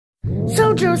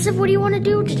So, Joseph, what do you want to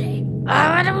do today?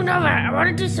 I don't know. I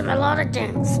want to do a lot of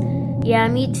dance. Yeah,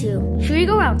 me too. Should we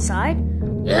go outside?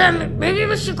 Yeah, maybe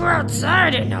we should go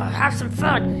outside and have some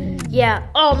fun. Yeah.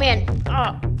 Oh man.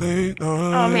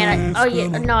 Oh man.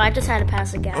 I just had to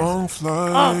pass the gas. Oh,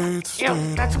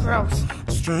 ew, that's gross.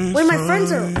 Wait, my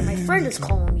friend is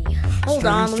calling me. Hold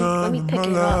on. Let me pick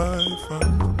it up.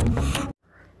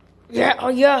 Yeah. Oh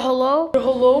yeah. Hello.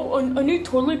 Hello. I need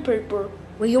toilet paper.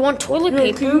 Well, you want toilet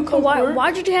paper? Can you come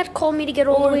Why did you have to call me to get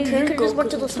all the way? You could just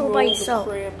went to the store by yourself.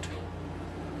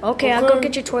 Okay, I'll go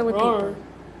get your toilet paper.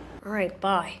 All right,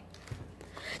 bye.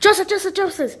 Joseph.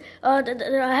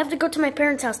 I have to go to my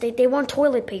parents' house. They want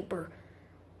toilet paper.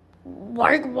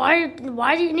 Why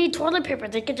do you need toilet paper?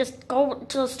 They could just go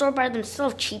to the store by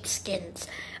themselves, cheapskins.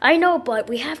 I know, but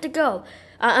we have to go.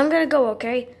 I'm gonna go,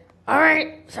 okay? All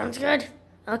right, sounds good.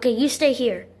 Okay, you stay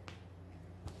here.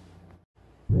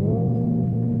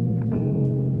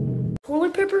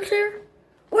 Toilet paper's here?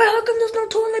 Well, how come there's no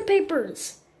toilet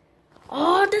papers?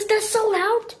 Oh, that's sold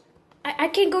out? I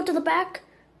can't go to the back?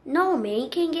 No, man, you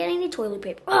can't get any toilet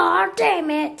paper. Oh,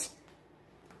 damn it.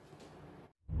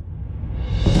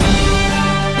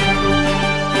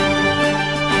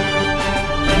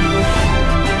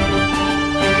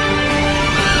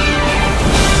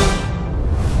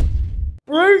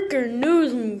 Breaking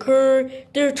news,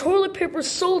 McCurry. Their toilet paper's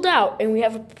sold out, and we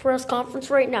have a press conference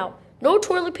right now. No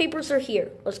toilet papers are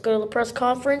here. Let's go to the press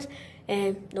conference,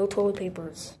 and no toilet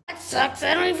papers. That sucks.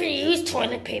 I don't even use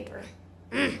toilet paper.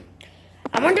 I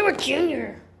wonder what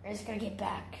Junior is gonna get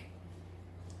back.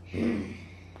 Didn't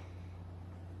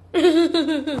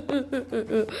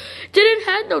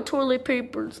have no toilet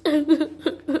papers.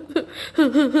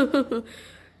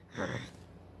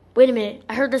 Wait a minute.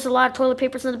 I heard there's a lot of toilet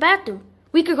papers in the bathroom.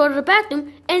 We could go to the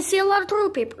bathroom and see a lot of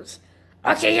toilet papers.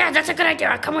 Okay, yeah, that's a good idea.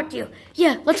 I'll come with you.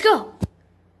 Yeah, let's go.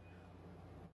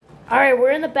 All right,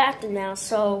 we're in the bathroom now,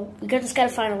 so we just gotta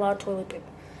find a lot of toilet paper.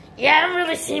 Yeah, I don't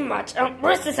really see much.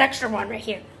 Where's this extra one right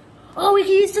here? Oh, we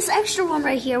can use this extra one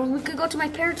right here. We could go to my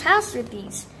parents' house with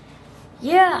these.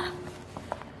 Yeah.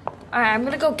 All right, I'm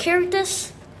gonna go carry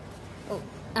this. Oh,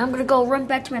 I'm gonna go run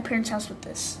back to my parents' house with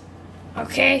this.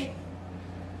 Okay.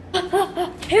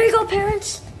 Here you go,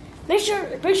 parents. Make sure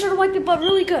to wipe your butt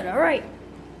really good. All right.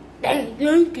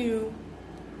 Thank you.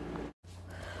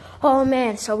 Oh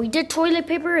man, so we did toilet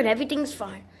paper and everything's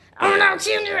fine. Oh no,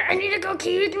 Junior, I need to go.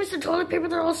 Can you give me some toilet paper?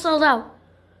 They're all sold out.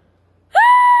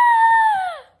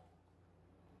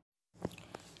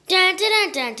 Dang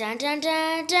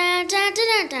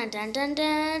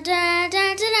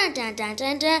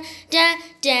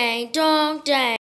dong dang.